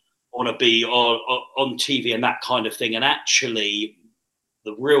to be on TV and that kind of thing. And actually,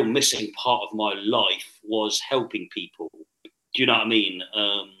 the real missing part of my life was helping people. Do you know what I mean?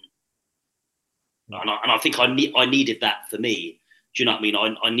 And I think I needed that for me. Do you know what I mean?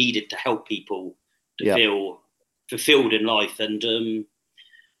 I needed to help people to feel fulfilled in life, and doing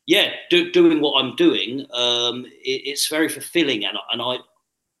what I'm doing, it's very fulfilling, and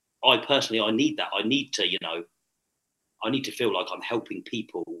I personally, I need that. I need to feel like I'm helping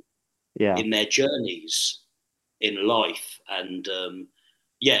people in their journeys in life. And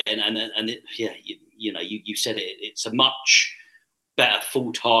you said it. It's a much better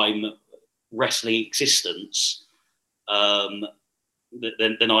full-time wrestling existence than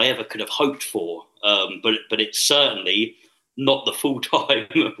I ever could have hoped for. But it's certainly not the full-time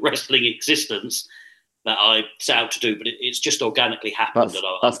wrestling existence that I set out to do, but it's just organically happened.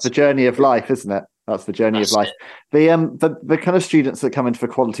 That's the journey of life, isn't it? That's the journey of life. The kind of students that come into the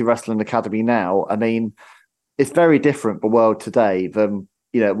Quality Wrestling Academy now, I mean, it's very different, the world today, than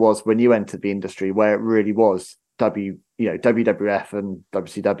it was when you entered the industry, where it really was WWF and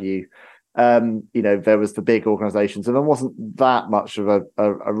WCW. There was the big organizations, and there wasn't that much of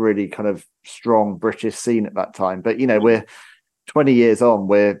a really kind of strong British scene at that time. But we're 20 years on,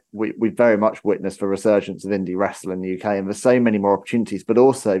 we've very much witnessed the resurgence of indie wrestling in the UK, and there's so many more opportunities, but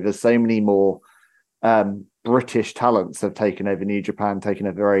also there's so many more British talents have taken over New Japan, taken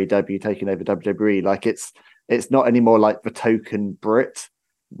over AEW, taken over WWE. Like it's not anymore like the token Brit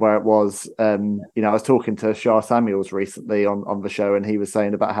where it was. I was talking to Shah Samuels recently on the show, and he was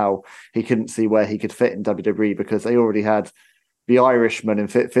saying about how he couldn't see where he could fit in WWE because they already had the Irishman in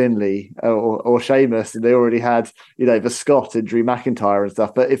Fit Finlay or Sheamus, and they already had, the Scot and Drew McIntyre and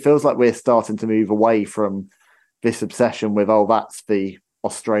stuff. But it feels like we're starting to move away from this obsession with, that's the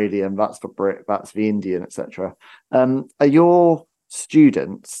Australian, that's the Brit, that's the Indian, etc. Are your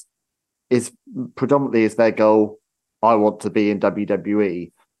students, is their goal I want to be in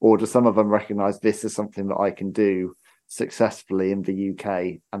WWE, or do some of them recognize this is something that I can do successfully in the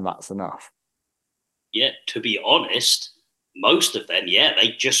UK and that's enough? Yeah, to be honest, most of them, yeah, they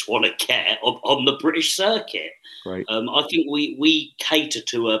just want to get on the British circuit. Great. I think we cater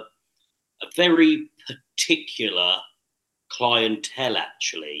to a very particular clientele.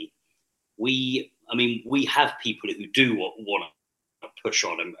 Actually, we have people who do want to push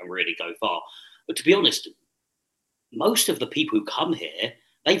on and really go far. But to be honest, most of the people who come here,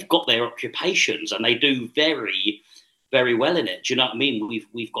 they've got their occupations and they do very, very well in it. Do you know what I mean?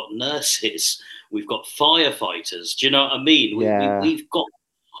 We've got nurses, we've got firefighters. Do you know what I mean? Yeah. We've got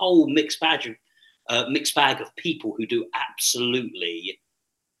a whole mixed bag of people who do absolutely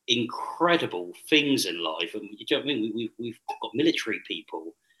incredible things in life. And do you know what I mean? We've got military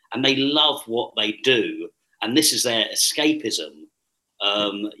people, and they love what they do, and this is their escapism.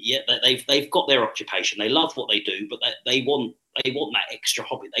 Yeah, they've got their occupation. They love what they do, but they want that extra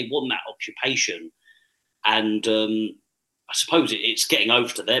hobby. They want that occupation, and I suppose it's getting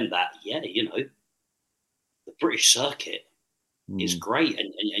over to them that the British circuit is great,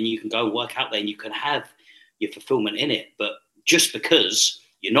 and you can go and work out there, and you can have your fulfillment in it. But just because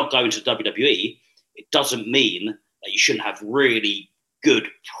you're not going to WWE, it doesn't mean that you shouldn't have really good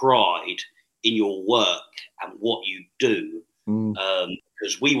pride in your work and what you do.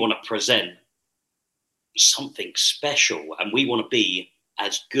 Because we want to present something special, and we want to be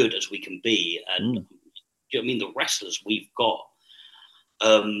as good as we can be. And do you know what I mean? The wrestlers we've got,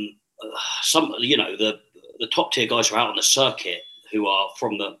 some the top tier guys who are out on the circuit who are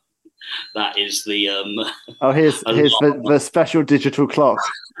from that is the here's the special digital clock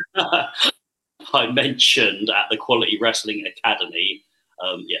I mentioned at the Quality Wrestling Academy.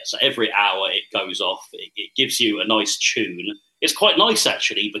 So every hour it goes off. It gives you a nice tune. It's quite nice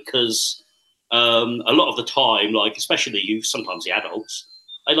actually, because a lot of the time, like especially the youth, sometimes the adults,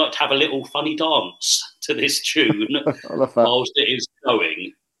 they like to have a little funny dance to this tune whilst it is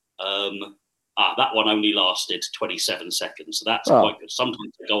going. That one only lasted 27 seconds, so that's quite good.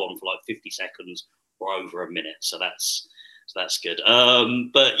 Sometimes they go on for like 50 seconds or over a minute, so that's good.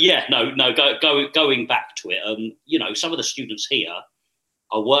 But yeah, going back to it, some of the students here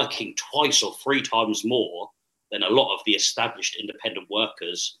are working twice or three times more than a lot of the established independent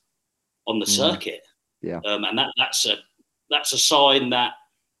workers on the circuit. Yeah. And that's a sign that,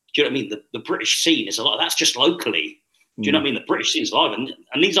 do you know what I mean? The British scene is a lot. That's just locally. Do you know what I mean? The British scene is live,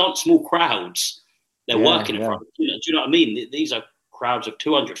 and these aren't small crowds. They're working in front of, do you know what I mean? These are crowds of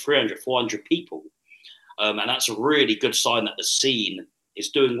 200, 300, 400 people. And that's a really good sign that the scene is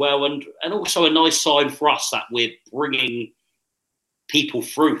doing well, and also a nice sign for us that we're bringing people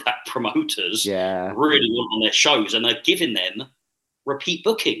through that promoters really want on their shows, and they're giving them repeat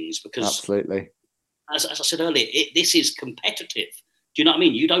bookings because absolutely, as I said earlier, this is competitive. Do you know what I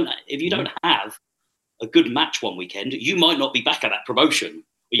mean? If you don't have a good match one weekend, you might not be back at that promotion,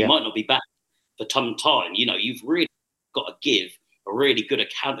 or you might not be back for some time. You've really got to give a really good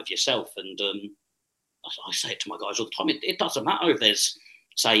account of yourself. And I say it to my guys all the time. It doesn't matter if there's,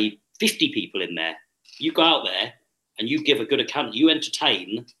 say, 50 people in there. You go out there and you give a good account. You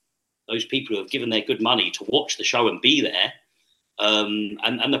entertain those people who have given their good money to watch the show and be there.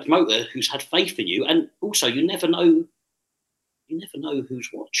 And the promoter who's had faith in you. And also, you never know who's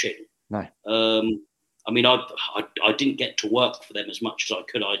watching. No. I didn't get to work for them as much as I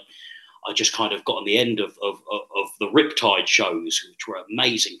could. I just kind of got on the end of the Riptide shows, which were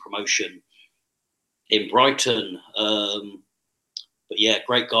amazing promotion in Brighton. But yeah,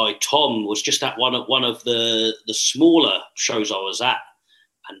 great guy. Tom was just at one of the smaller shows I was at.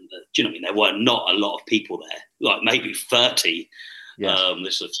 And do you know what I mean? There were not a lot of people there, like maybe 30. Yes.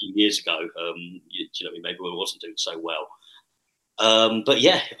 This was a few years ago. Do you know what I mean? Maybe we wasn't doing so well. But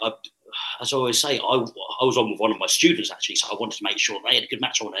yeah, as I always say, I was on with one of my students actually, so I wanted to make sure they had a good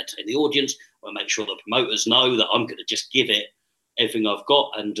match. I wanted to entertain the audience. I want to make sure the promoters know that I'm going to just give it everything I've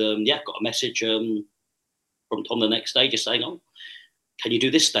got. And got a message from Tom the next day just saying, "Oh, can you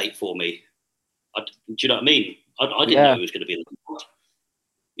do this date for me?" Do you know what I mean? I didn't know it was going to be.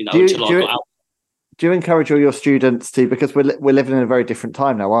 Until I got out. Do you encourage all your students to, because we're living in a very different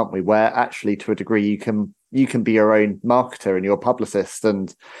time now, aren't we? Where actually, to a degree, you can be your own marketer and your publicist,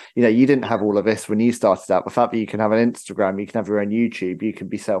 and you didn't have all of this when you started out. The fact that you can have an Instagram, you can have your own YouTube, you can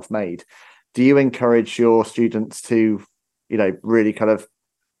be self-made. Do you encourage your students to, really kind of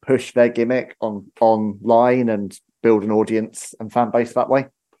push their gimmick online and build an audience and fan base that way?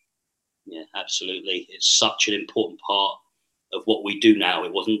 Yeah, absolutely. It's such an important part of what we do now.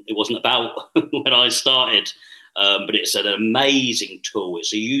 It wasn't about when I started, but it's an amazing tool.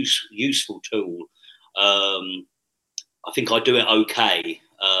 It's a useful tool. I think I do it okay.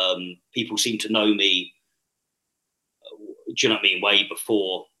 People seem to know me. Do you know what I mean? Way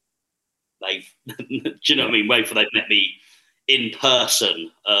before they've, do you know what I mean? Way before they've met me in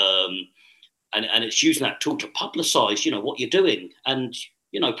person. And it's using that tool to publicise, what you're doing, and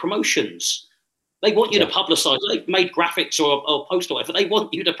promotions. They want you to publicise. They've made graphics or post or whatever. They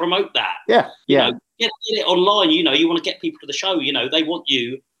want you to promote that. Yeah, Get it online. You want to get people to the show. They want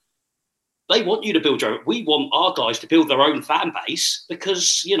you. They want you to build your own. We want our guys to build their own fan base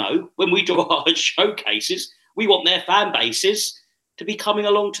because, when we do our showcases, we want their fan bases to be coming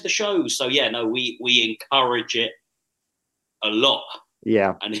along to the shows. So, we encourage it a lot.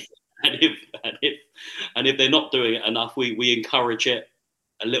 Yeah. And if they're not doing it enough, we encourage it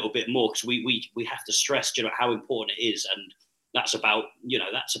a little bit more because we have to stress, how important it is. And that's about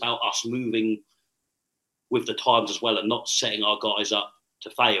us moving with the times as well and not setting our guys up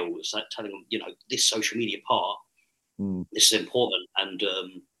to fail. It's like telling them, this social media part, this is important. And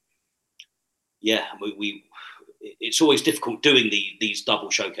it's always difficult doing these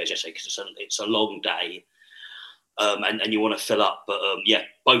double showcases because it's a long day, and you want to fill up. But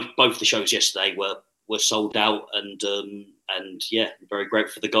both the shows yesterday were sold out, and I'm very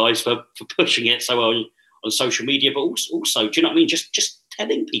grateful for the guys for pushing it so on social media, but also, do you know what I mean? Just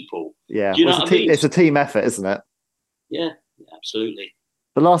telling people. Yeah, do you know what I mean? It's a team effort, isn't it? Yeah, absolutely.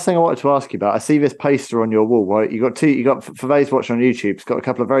 The last thing I wanted to ask you about, I see this poster on your wall, right? You got for those watching on YouTube, it's got a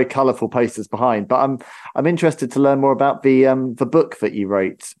couple of very colourful posters behind. But I'm interested to learn more about the book that you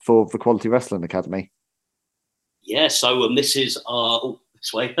wrote for the Quality Wrestling Academy. Yeah, so this is our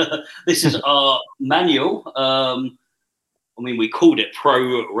this way. This is our manual. We called it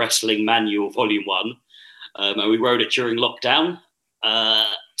Pro Wrestling Manual Volume 1, and we wrote it during lockdown.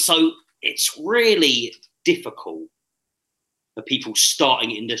 So it's really difficult for people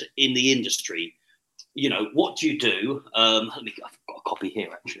starting in the industry. What do you do? I've got a copy here,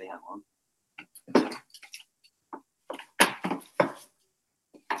 actually. Hang on.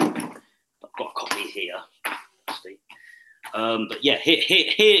 I've got a copy here. But yeah,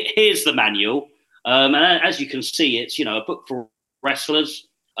 here's the manual. And as you can see, it's, a book for wrestlers,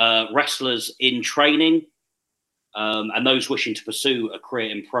 wrestlers in training, and those wishing to pursue a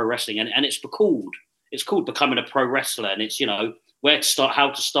career in pro wrestling. And it's called Becoming a Pro Wrestler. And it's, where to start,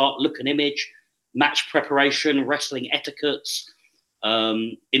 how to start, look and image, match preparation, wrestling etiquettes,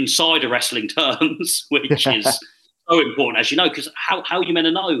 insider wrestling terms, which is so important, as you know, because how are you meant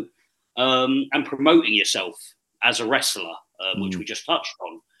to know? And promoting yourself as a wrestler, which we just touched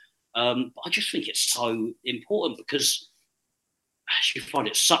on. But I just think it's so important because you find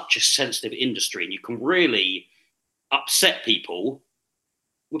it's such a sensitive industry and you can really upset people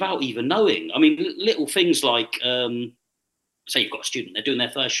without even knowing. I mean, little things like, say you've got a student, they're doing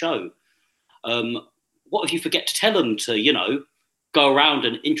their first show. What if you forget to tell them to, go around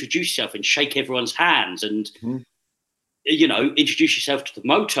and introduce yourself and shake everyone's hands and, introduce yourself to the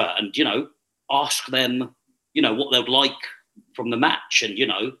promoter and, ask them, what they'd like from the match and,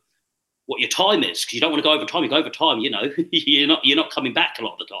 what your time is, because you don't want to go over time. You go over time, you're not coming back a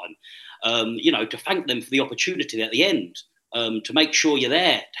lot of the time. To thank them for the opportunity at the end, to make sure you're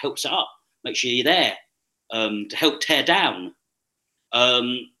there to help set up, make sure you're there to help tear down.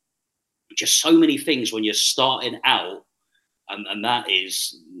 Just so many things when you're starting out, and that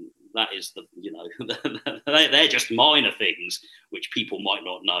is the they're just minor things which people might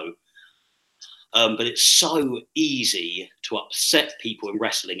not know. But it's so easy to upset people in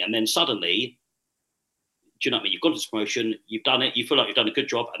wrestling. And then suddenly, do you know what I mean? You've gone to this promotion, you've done it, you feel like you've done a good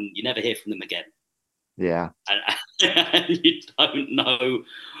job, and you never hear from them again. Yeah. And you don't know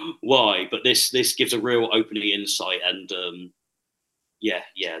why. But this gives a real opening insight. And I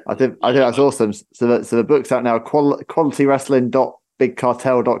think that's awesome. So the book's out now,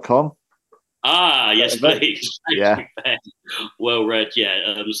 qualitywrestling.bigcartel.com. Ah, yes, please. Yeah. Well read.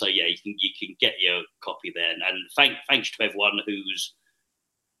 Yeah. So yeah, you can get your copy there, and thanks to everyone who's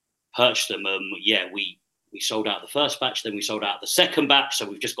purchased them. We sold out the first batch, then we sold out the second batch, so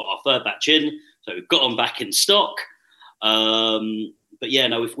we've just got our third batch in. So we've got them back in stock. But yeah,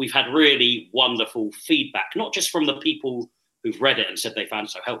 no, we've had really wonderful feedback, not just from the people who've read it and said they found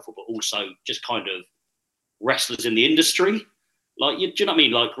it so helpful, but also just kind of wrestlers in the industry, like do you know what I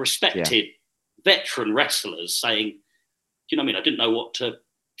mean? Like respected. Yeah. Veteran wrestlers saying, do you know what I mean? I didn't know what to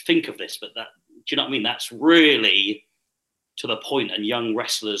think of this, but do you know what I mean? That's really to the point, and young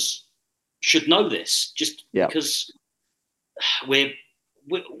wrestlers should know this because with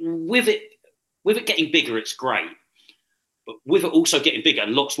it getting bigger, it's great. But with it also getting bigger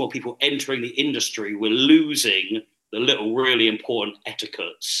and lots more people entering the industry, we're losing the little really important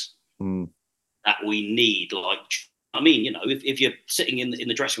etiquettes that we need, like I mean, if you're sitting in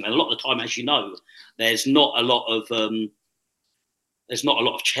the dressing room, and a lot of the time, as you know, there's not a lot of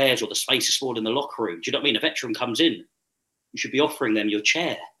chairs, or the space is small in the locker room. Do you know what I mean? A veteran comes in, you should be offering them your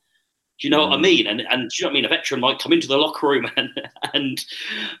chair. Do you know what I mean? And do you know what I mean? A veteran might come into the locker room and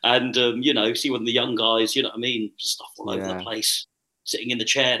see one of the young guys, you know what I mean, stuff all over the place, sitting in the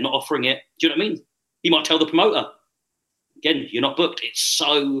chair, not offering it. Do you know what I mean? He might tell the promoter, again, you're not booked. It's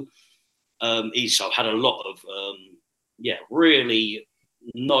so easy. So I've had a lot of really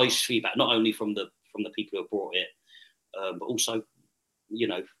nice feedback, not only from the people who have brought it, but also,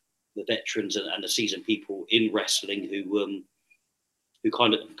 the veterans and the seasoned people in wrestling who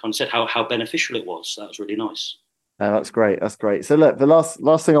kind of said how beneficial it was. That was really nice. That's great. That's great. So look, the last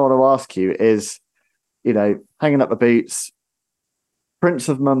thing I want to ask you is, hanging up the boots, Prince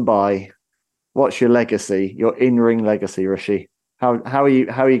of Mumbai, what's your legacy, your in-ring legacy, Rishi? How are you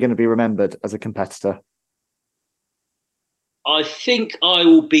going to be remembered as a competitor? I think I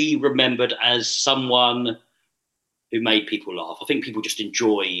will be remembered as someone who made people laugh. I think people just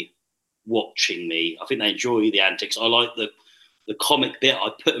enjoy watching me. I think they enjoy the antics. I like the comic bit. I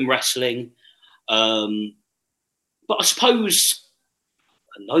put in wrestling. But I suppose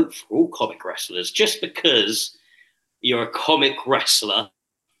a note for all comic wrestlers, just because you're a comic wrestler,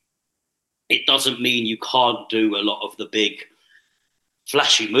 it doesn't mean you can't do a lot of the big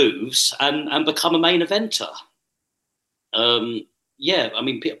flashy moves and become a main eventer. I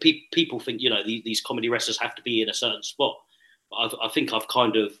mean, people think, these comedy wrestlers have to be in a certain spot. But I think I've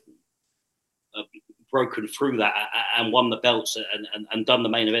kind of broken through that and won the belts and done the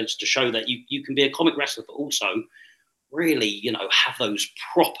main events to show that you can be a comic wrestler, but also really, have those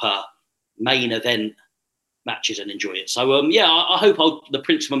proper main event matches and enjoy it. So, I hope the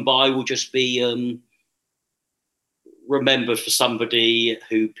Prince of Mumbai will just be remembered for somebody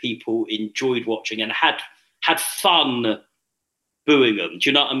who people enjoyed watching and had fun booing them. Do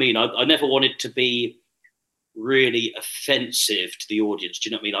you know what I mean? I never wanted to be really offensive to the audience. Do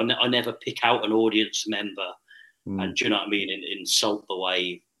you know what I mean? I never pick out an audience member and, do you know what I mean, and insult the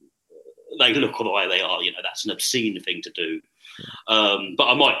way they look or the way they are. That's an obscene thing to do. But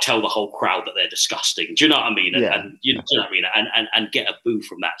I might tell the whole crowd that they're disgusting. Do you know what I mean? Do you know what I mean? And get a boo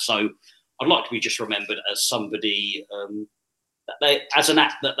from that. So I'd like to be just remembered as somebody as an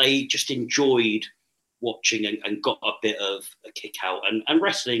act that they just enjoyed watching and got a bit of a kick out. And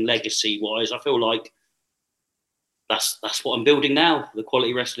wrestling legacy wise, I feel like that's what I'm building now, the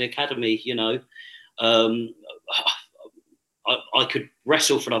Quality Wrestling Academy. I could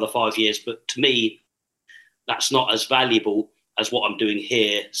wrestle for another 5 years, but to me, that's not as valuable as what I'm doing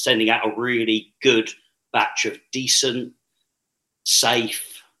here, sending out a really good batch of decent,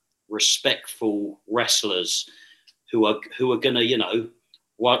 safe, respectful wrestlers who are going to,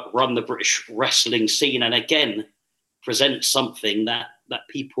 run the British wrestling scene and again present something that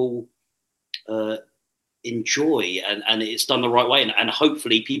people enjoy and it's done the right way and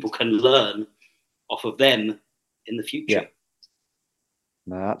hopefully people can learn off of them in the future.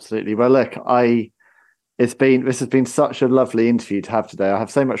 No, absolutely. Well, look, this has been such a lovely interview to have today. I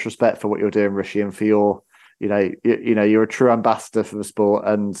have so much respect for what you're doing, Rishi, and for your, you're a true ambassador for the sport,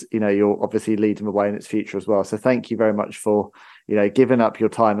 and you're obviously leading the way in its future as well. So thank you very much for giving up your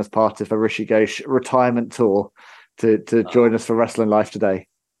time as part of a Rishi Ghosh retirement tour to join us for Wrestling Life today.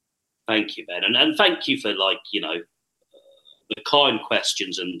 Thank you, Ben, and thank you for the kind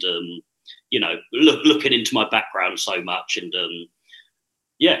questions and looking into my background so much and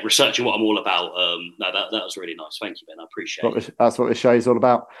researching what I'm all about. That was really nice. Thank you, Ben. I appreciate it. That's what the show is all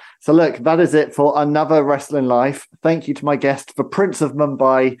about. So look, that is it for another Wrestling Life. Thank you to my guest, the Prince of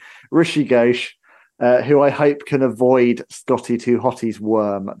Mumbai, Rishi Ghosh, who I hope can avoid Scotty Too Hotty's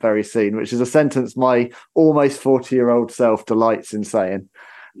worm very soon, which is a sentence my almost 40-year-old self delights in saying.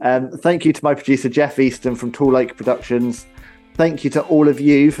 Thank you to my producer, Jeff Easton from Tall Lake Productions. Thank you to all of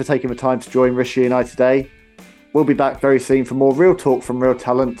you for taking the time to join Rishi and I today. We'll be back very soon for more real talk from real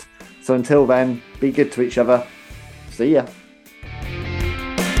talent. So until then, be good to each other. See ya.